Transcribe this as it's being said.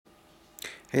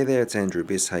Hey there, it's Andrew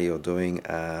Biss. How you're doing?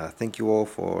 Thank you all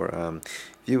for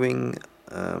viewing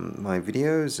my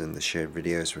videos and the shared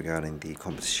videos regarding the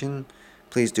competition.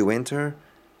 Please do enter.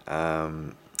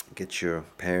 Get your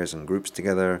pairs and groups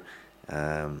together,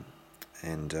 and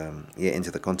yeah,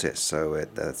 enter the contest. So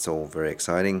that's all very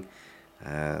exciting.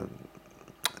 Uh,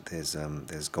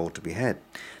 there's gold to be had.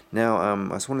 Now,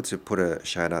 I just wanted to put a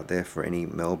shout out there for any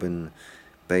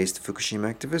Melbourne-based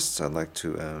Fukushima activists. I'd like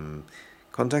to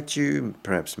contact you,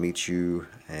 perhaps meet you,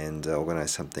 and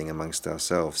organise something amongst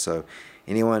ourselves. So,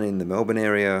 anyone in the Melbourne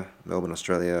area, Melbourne,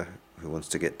 Australia, who wants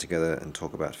to get together and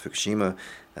talk about Fukushima,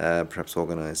 perhaps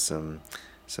organise some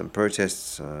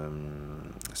protests,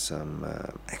 some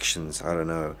actions. I don't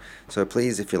know. So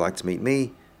please, if you'd like to meet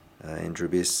me, Andrew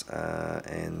Biss,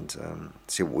 and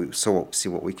see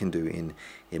what we can do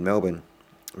in Melbourne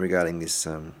regarding this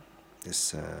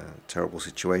terrible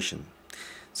situation.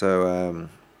 So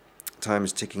time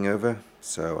is ticking over.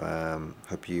 So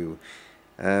hope you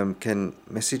can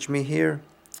message me here,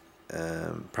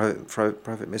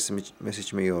 private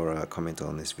message me or comment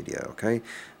on this video. Okay,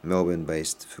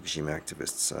 Melbourne-based Fukushima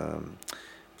activists.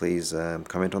 Please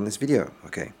comment on this video.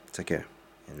 Okay, take care.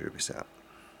 Andrew Biss out.